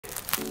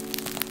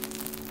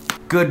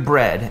good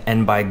bread,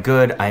 and by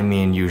good I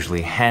mean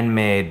usually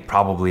handmade,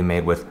 probably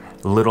made with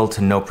little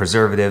to no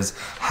preservatives,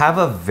 have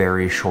a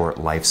very short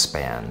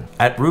lifespan.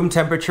 At room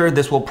temperature,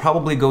 this will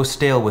probably go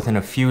stale within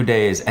a few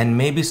days and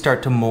maybe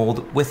start to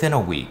mold within a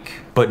week.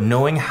 But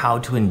knowing how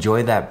to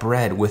enjoy that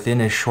bread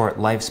within a short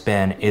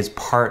lifespan is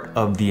part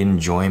of the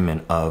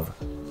enjoyment of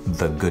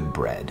the good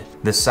bread.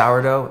 The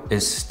sourdough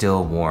is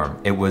still warm.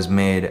 It was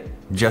made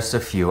just a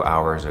few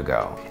hours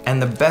ago.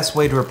 And the best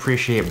way to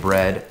appreciate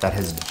bread that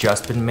has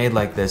just been made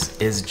like this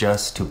is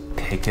just to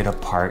pick it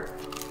apart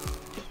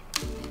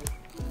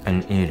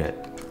and eat it.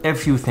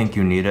 If you think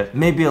you need it,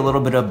 maybe a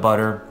little bit of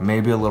butter,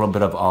 maybe a little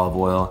bit of olive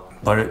oil,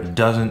 but it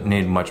doesn't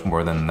need much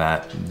more than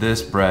that.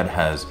 This bread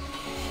has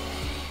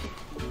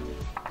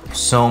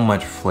so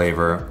much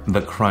flavor.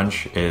 The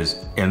crunch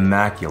is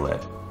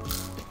immaculate.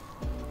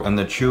 And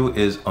the chew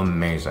is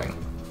amazing.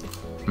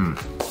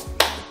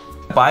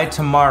 By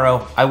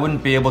tomorrow, I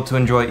wouldn't be able to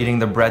enjoy eating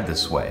the bread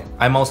this way.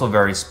 I'm also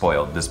very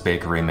spoiled. This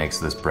bakery makes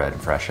this bread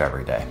fresh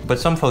every day. But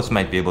some folks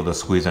might be able to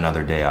squeeze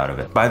another day out of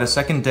it. By the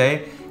second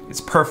day,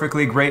 it's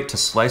perfectly great to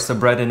slice the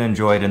bread and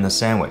enjoy it in the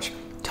sandwich.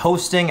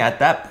 Toasting at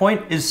that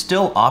point is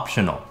still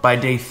optional. By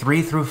day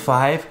 3 through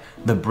 5,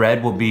 the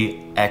bread will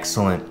be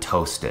excellent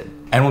toasted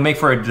and will make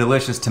for a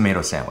delicious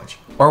tomato sandwich.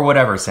 Or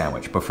whatever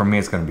sandwich, but for me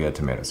it's gonna be a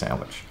tomato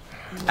sandwich.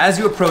 As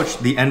you approach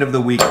the end of the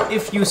week,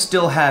 if you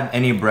still have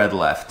any bread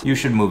left, you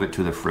should move it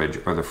to the fridge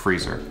or the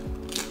freezer.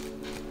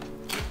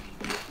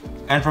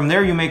 And from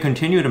there you may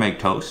continue to make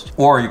toast,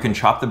 or you can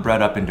chop the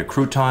bread up into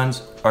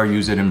croutons or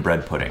use it in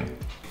bread pudding.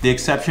 The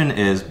exception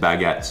is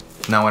baguettes.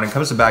 Now when it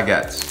comes to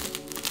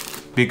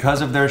baguettes,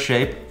 because of their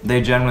shape,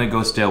 they generally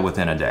go stale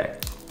within a day.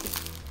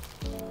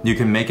 You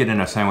can make it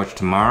in a sandwich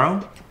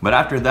tomorrow, but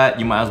after that,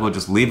 you might as well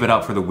just leave it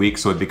out for the week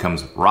so it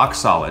becomes rock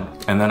solid.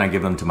 And then I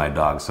give them to my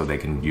dogs so they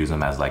can use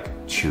them as like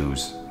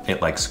chews.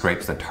 It like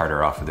scrapes the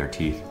tartar off of their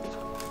teeth.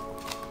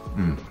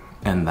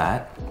 And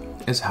that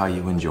is how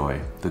you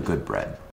enjoy the good bread.